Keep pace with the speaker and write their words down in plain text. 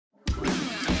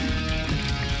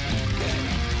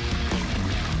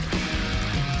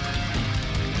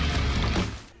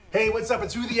Hey, what's up?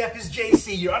 It's Who the F is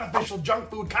JC, your unofficial junk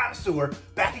food connoisseur,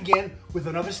 back again with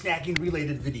another snacking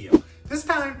related video. This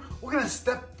time, we're gonna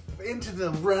step into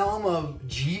the realm of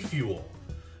GFuel.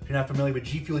 If you're not familiar with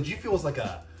GFuel, GFuel is like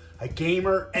a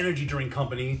gamer energy drink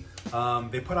company.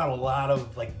 They put out a lot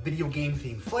of like video game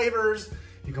themed flavors.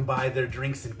 You can buy their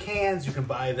drinks in cans, you can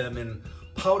buy them in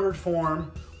powdered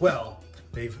form. Well,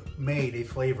 they've made a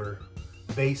flavor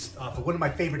based off of one of my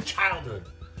favorite childhood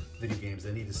video games,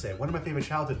 I need to say. One of my favorite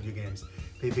childhood video games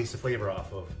they based a flavor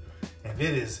off of. And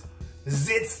it is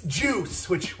Zitz Juice,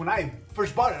 which when I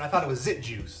first bought it, I thought it was Zit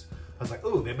Juice. I was like,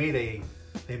 ooh, they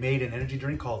made an energy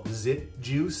drink called Zit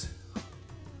Juice.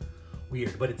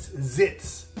 Weird, but it's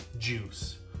Zitz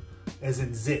Juice. As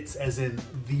in Zitz, as in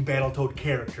the Battletoad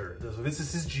character. So this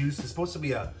is his juice. It's supposed to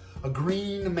be a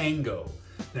green mango.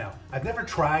 Now, I've never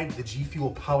tried the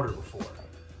GFuel powder before.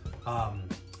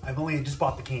 I've only just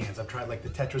bought the cans. I've tried like the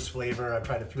Tetris flavor. I've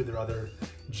tried a few of their other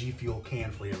GFuel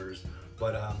can flavors.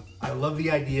 But I love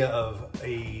the idea of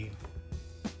an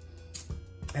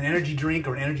energy drink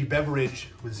or an energy beverage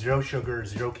with 0 sugar,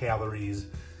 0 calories.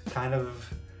 Kind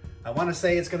of, I want to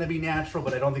say it's going to be natural,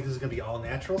 but I don't think this is going to be all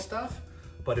natural stuff.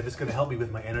 But if it's going to help me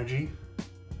with my energy,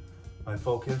 my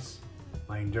focus,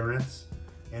 my endurance,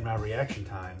 and my reaction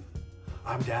time,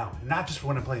 I'm down. And not just for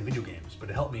when I'm playing video games, but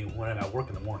to help me when I'm at work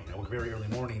in the morning. I work very early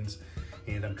mornings,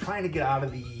 and I'm trying to get out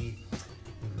of the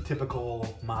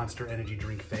typical Monster energy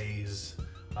drink phase.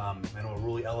 I know it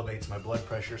really elevates my blood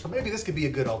pressure, so maybe this could be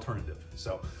a good alternative.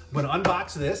 So I'm going to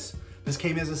unbox this. This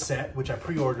came as a set, which I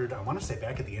pre-ordered, I want to say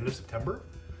back at the end of September,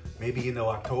 maybe into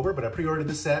October, but I pre-ordered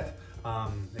the set.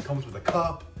 It comes with a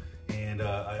cup and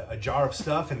a jar of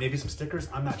stuff and maybe some stickers.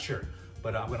 I'm not sure.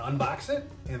 But I'm going to unbox it,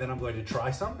 and then I'm going to try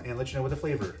some and let you know what the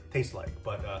flavor tastes like.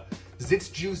 But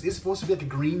Zitz Juice is supposed to be like a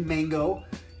green mango,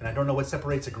 and I don't know what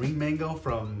separates a green mango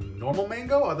from normal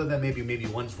mango, other than maybe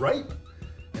one's ripe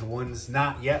and one's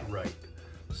not yet ripe.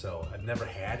 So I've never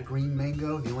had green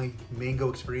mango. The only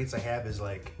mango experience I have is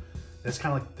like, that's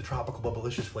kind of like the tropical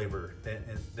bubblicious flavor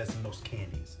that's in most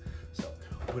candies. So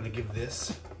I'm going to give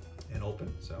this an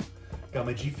open. So got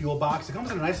my GFuel box. It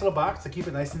comes in a nice little box to keep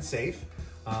it nice and safe.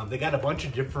 They got a bunch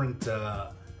of different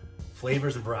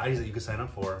flavors and varieties that you can sign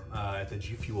up for at the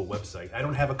GFuel website. I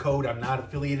don't have a code. I'm not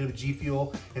affiliated with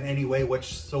GFuel in any way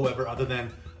whatsoever, other than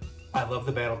I love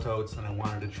the Battletoads and I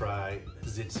wanted to try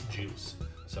Zitz Juice.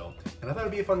 So, and I thought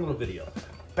it'd be a fun little video.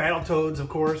 Battletoads, of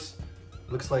course,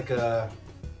 looks like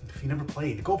if you never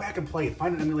played, go back and play it.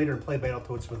 Find an emulator and play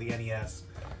Battletoads for the NES.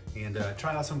 And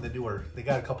try out some of the newer, they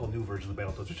got a couple of new versions of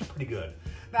Battletoads, which are pretty good.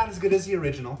 Not as good as the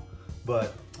original,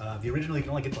 but the original you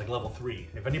can only get to like level 3.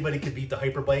 If anybody could beat the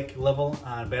Hyperbike level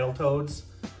on Battletoads,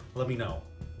 let me know.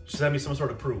 Just send me some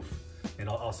sort of proof, and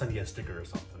I'll send you a sticker or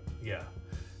something. Yeah.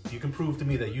 If you can prove to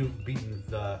me that you've beaten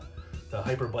the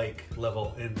Hyperbike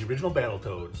level in the original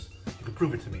Battletoads, you can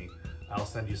prove it to me, I'll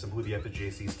send you some Who the F is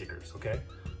JC stickers, okay?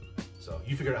 So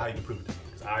you figure out how you can prove it to me,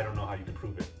 because I don't know how you can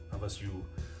prove it unless you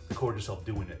record yourself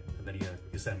doing it, and then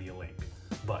you send me a link.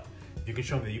 But if you can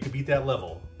show me that you can beat that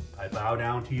level, I bow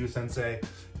down to you, Sensei,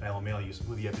 and I will mail you some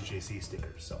Who the F is JC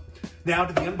stickers. So now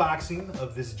to the unboxing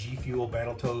of this GFuel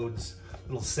Battletoads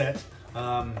little set.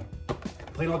 Plain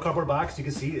little cardboard box. You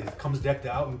can see it comes decked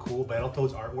out in cool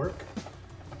Battletoads artwork.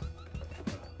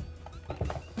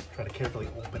 Try to carefully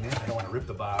open it. I don't want to rip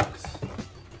the box.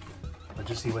 Let's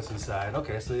just see what's inside.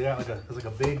 Okay, so you got there's like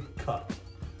a big cup.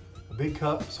 A big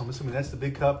cup. So I'm assuming that's the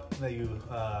big cup that you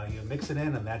mix it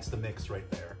in, and that's the mix right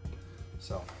there.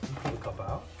 So, pull the cup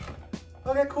out.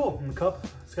 Okay, cool. And the cup,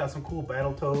 it's got some cool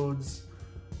Battletoads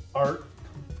art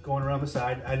going around the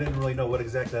side. I didn't really know what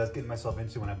exactly I was getting myself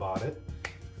into when I bought it.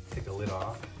 Take the lid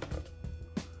off.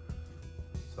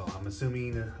 So I'm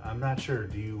assuming, I'm not sure,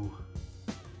 do you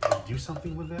do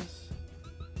something with this?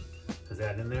 Is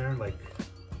that in there? Like,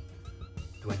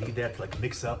 do I need that to like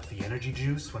mix up the energy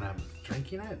juice when I'm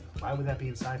drinking it? Why would that be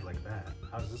inside like that?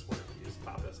 How does this work? You just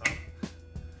pop this up.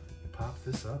 Pop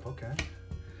this up, okay.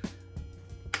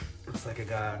 Looks like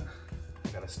I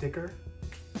got a sticker.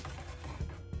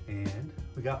 And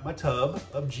we got my tub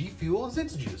of GFuel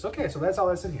Zitz Juice. Okay, so that's all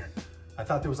that's in here. I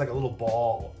thought there was like a little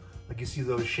ball. Like you see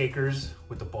those shakers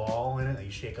with the ball in it that you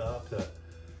shake up to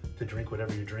drink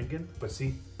whatever you're drinking. But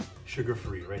see,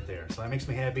 sugar-free right there. So that makes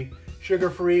me happy.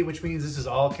 Sugar-free, which means this is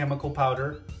all chemical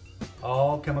powder.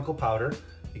 All chemical powder.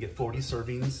 You get 40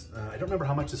 servings. I don't remember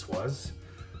how much this was.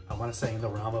 I want to say in the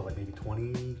realm of like maybe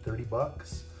 20, 30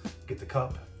 bucks. Get the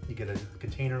cup, you get a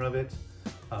container of it.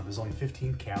 There's only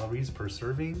 15 calories per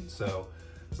serving. So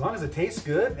as long as it tastes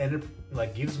good and it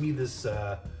like gives me this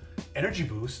energy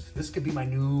boost, this could be my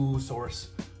new source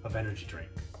of energy drink.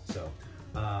 So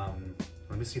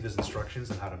Let me see if there's instructions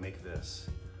on how to make this.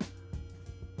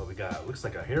 What we got, looks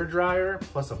like a hair dryer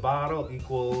plus a bottle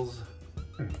equals,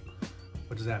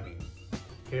 what does that mean?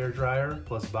 Hair dryer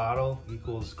plus bottle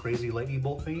equals crazy lightning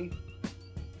bolt thingy?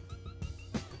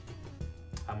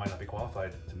 I might not be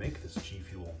qualified to make this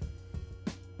GFuel.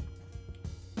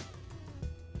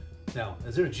 Now,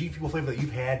 is there a GFuel flavor that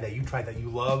you've had, that you tried, that you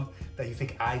love, that you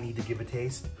think I need to give a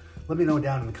taste? Let me know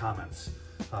down in the comments.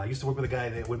 I used to work with a guy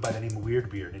that went by the name of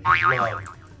WeirdBeard, and he loved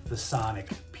the Sonic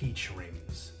Peach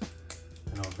Rings.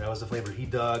 You know, that was the flavor he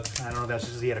dug. I don't know if that's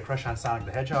just because he had a crush on Sonic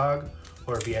the Hedgehog,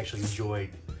 or if he actually enjoyed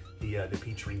the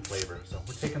peach ring flavor. So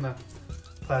we're taking the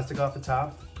plastic off the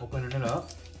top, opening it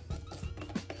up.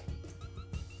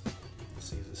 Let's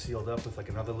see, is it sealed up with like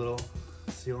another little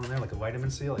seal in there, like a vitamin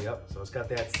seal? Yep, so it's got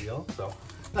that seal. So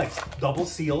nice, double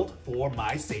sealed for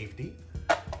my safety.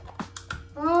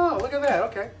 Oh, look at that,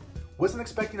 okay. Wasn't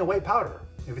expecting a white powder.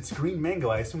 If it's green mango,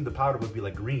 I assumed the powder would be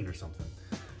like green or something.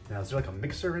 Now, is there like a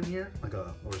mixer in here? Or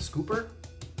a scooper?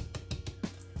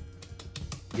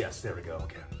 Yes, there we go.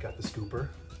 Okay, got the scooper.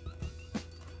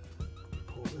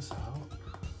 Pull this out.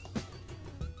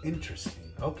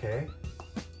 Interesting, okay.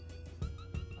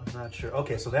 I'm not sure.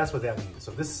 Okay, so that's what that means.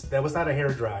 So that was not a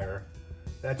hair dryer.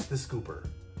 That's the scooper.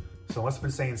 So I must have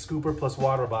been saying scooper plus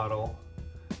water bottle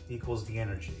equals the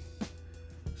energy.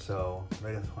 So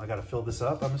I gotta fill this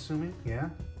up, I'm assuming, yeah?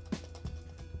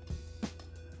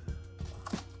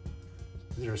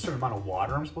 Is there a certain amount of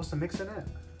water I'm supposed to mix in it?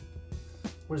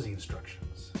 Where's the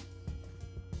instructions?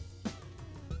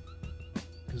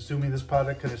 Consuming this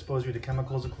product can expose you to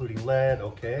chemicals including lead.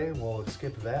 Okay, we'll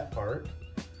skip that part.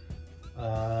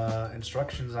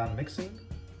 Instructions on mixing?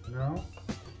 No?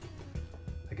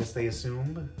 I guess they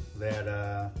assume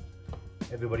that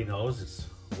everybody knows it's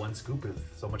one scoop with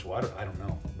so much water. I don't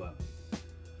know, but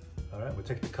all right, we'll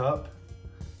take the cup.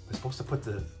 We're supposed to put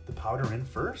the powder in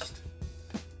first?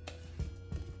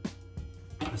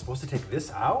 I'm supposed to take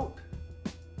this out?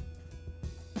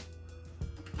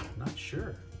 Not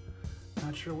sure.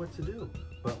 Not sure what to do,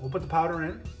 but we'll put the powder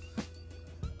in.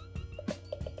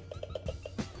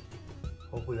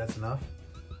 Hopefully that's enough.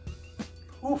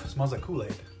 Oof, it smells like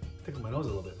Kool-Aid. Tickle my nose a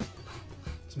little bit.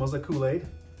 It smells like Kool-Aid.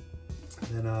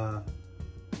 And then I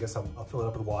guess I'll fill it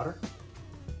up with water.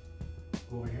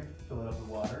 Go over here, fill it up with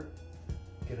water.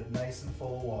 Get it nice and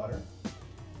full of water.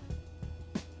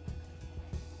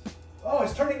 Oh,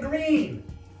 it's turning green!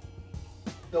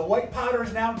 The white powder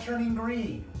is now turning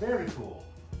green. Very cool.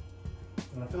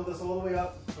 I'm gonna fill this all the way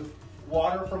up with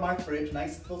water from my fridge.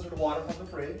 Nice filtered water from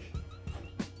the fridge.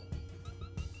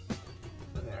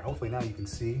 There, hopefully now you can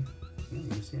see. You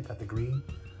can see I got the green.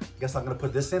 I guess I'm gonna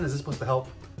put this in. Is this supposed to help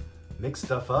mix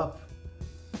stuff up?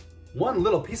 One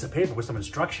little piece of paper with some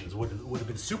instructions would have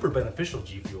been super beneficial,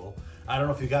 GFuel. I don't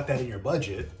know if you got that in your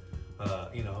budget.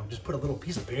 You know, just put a little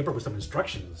piece of paper with some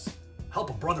instructions. Help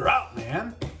a brother out,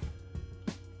 man.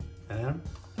 And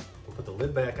we'll put the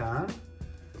lid back on.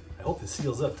 I hope this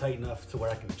seals up tight enough to where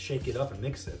I can shake it up and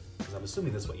mix it, because I'm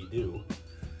assuming that's what you do.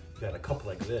 You got a cup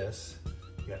like this.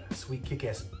 You got a sweet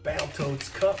kick-ass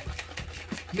Battletoads cup.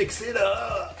 Mix it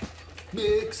up.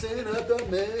 Mixing up the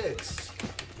mix.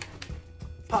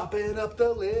 Popping up the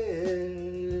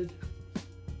lid.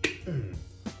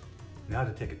 Now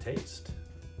to take a taste.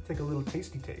 Take a little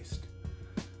tasty taste.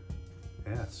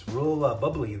 Yeah, it's real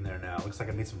bubbly in there now. Looks like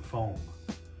I made some foam.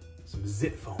 Some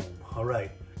zit foam. All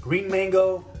right. Green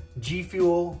mango,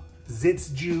 GFuel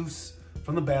Zitz Juice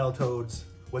from the Battletoads.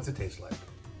 What's it taste like?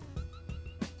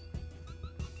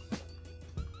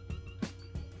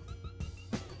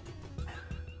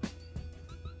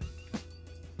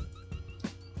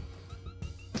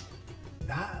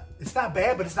 It's not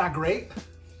bad, but it's not great.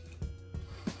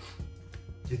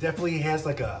 It definitely has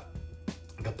like a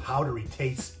powdery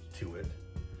taste to it.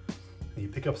 And you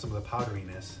pick up some of the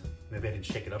powderiness. Maybe I didn't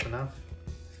shake it up enough.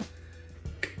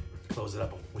 Close it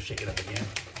up, we'll shake it up again.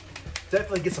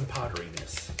 Definitely get some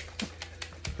powderiness.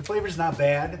 The flavor's not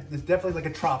bad. It's definitely like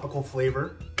a tropical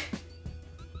flavor.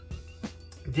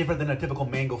 Different than a typical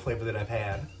mango flavor that I've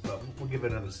had, but we'll give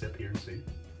it another sip here and see.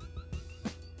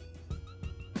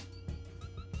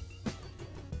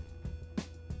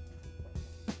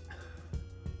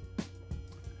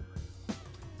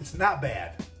 It's not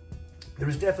bad.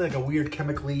 There's definitely like a weird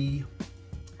chemically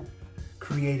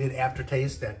created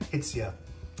aftertaste that hits you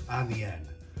on the end.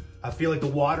 I feel like the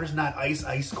water's not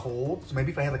ice cold. So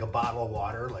maybe if I had like a bottle of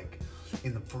water like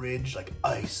in the fridge, like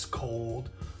ice cold,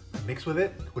 mix with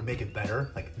it, would make it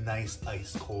better. Like nice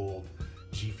ice cold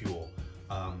GFuel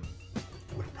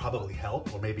would probably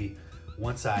help. Or maybe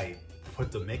once I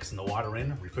put the mix and the water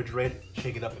in, refrigerate it,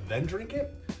 shake it up, and then drink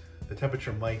it, the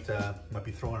temperature might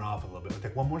be throwing off a little bit. We'll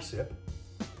take one more sip.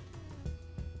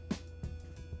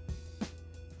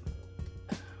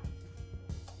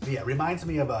 But yeah, it reminds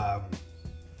me of like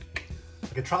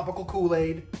a tropical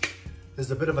Kool-Aid.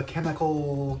 There's a bit of a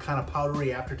chemical kind of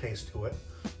powdery aftertaste to it,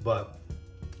 but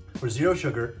for 0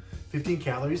 sugar, 15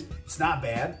 calories, it's not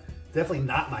bad. Definitely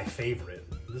not my favorite.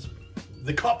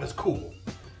 The cup is cool.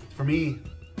 For me,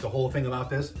 the whole thing about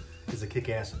this is a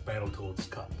kick-ass Battletoads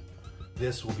cup.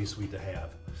 This will be sweet to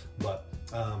have, but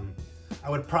I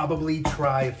would probably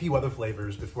try a few other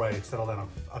flavors before I settle down on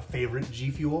a favorite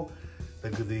GFuel.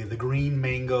 The green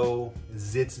mango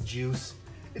Zitz Juice,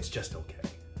 it's just okay.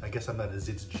 I guess I'm not a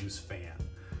Zitz Juice fan,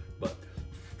 but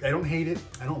I don't hate it.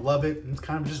 I don't love it. It's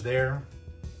kind of just there.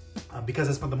 Because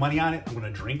I spent the money on it, I'm gonna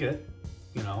drink it.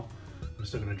 You know, I'm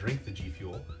still gonna drink the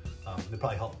GFuel. It'll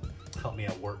probably help me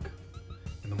at work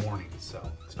in the mornings. So,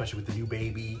 especially with the new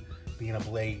baby, being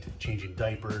up late, changing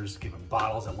diapers, giving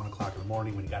bottles at 1 o'clock in the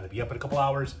morning when you gotta be up in a couple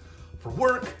hours for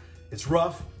work. It's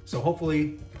rough. So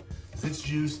hopefully, Zitz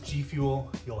Juice, GFuel,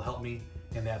 you'll help me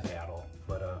in that battle.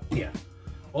 But yeah,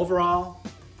 overall,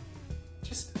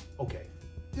 just okay.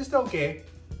 Just okay.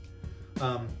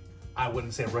 I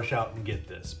wouldn't say rush out and get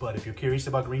this, but if you're curious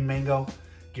about green mango,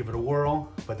 give it a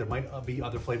whirl. But there might be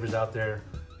other flavors out there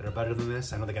that are better than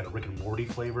this. I know they got a Rick and Morty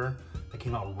flavor that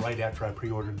came out right after I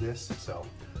pre-ordered this, so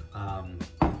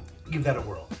give that a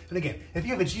whirl. And again, if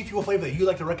you have a GFuel flavor that you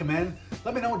like to recommend,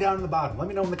 let me know down in the bottom. Let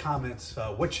me know in the comments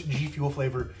which GFuel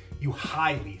flavor you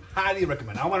highly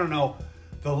recommend. I want to know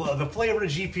the flavor of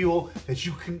GFuel that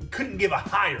you couldn't give a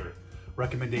higher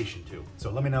recommendation to.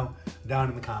 So let me know down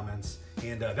in the comments.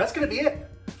 And that's gonna be it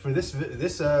for this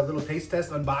little taste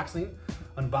test unboxing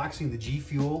the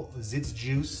GFuel Zitz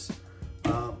Juice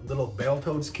little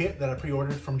Battletoads kit that I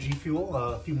pre-ordered from GFuel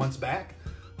a few months back.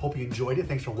 Hope you enjoyed it.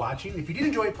 Thanks for watching. If you did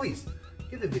enjoy it, please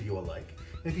give the video a like.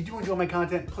 And if you do enjoy my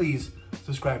content, please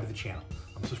subscribe to the channel.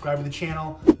 Subscribing to the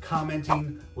channel,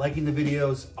 commenting, liking the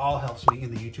videos, all helps me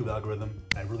in the YouTube algorithm.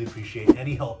 I really appreciate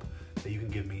any help that you can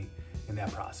give me in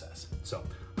that process. So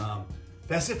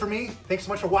that's it for me. Thanks so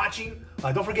much for watching.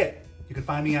 Don't forget, you can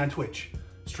find me on Twitch,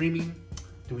 streaming,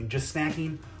 doing just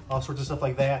snacking, all sorts of stuff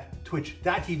like that.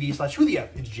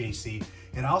 Twitch.tv/whothefisjc.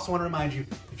 And I also want to remind you,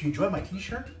 if you enjoy my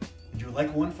t-shirt and you would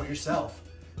like one for yourself,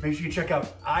 make sure you check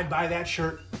out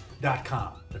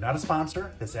I'dBuyThatShirt.com. They're not a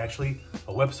sponsor. It's actually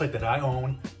a website that I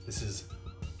own. This is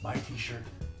my t-shirt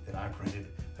that I printed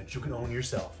that you can own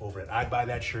yourself over at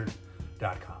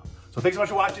I'dBuyThatShirt.com. So thanks so much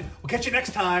for watching. We'll catch you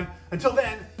next time. Until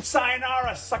then,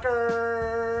 sayonara,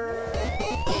 sucker!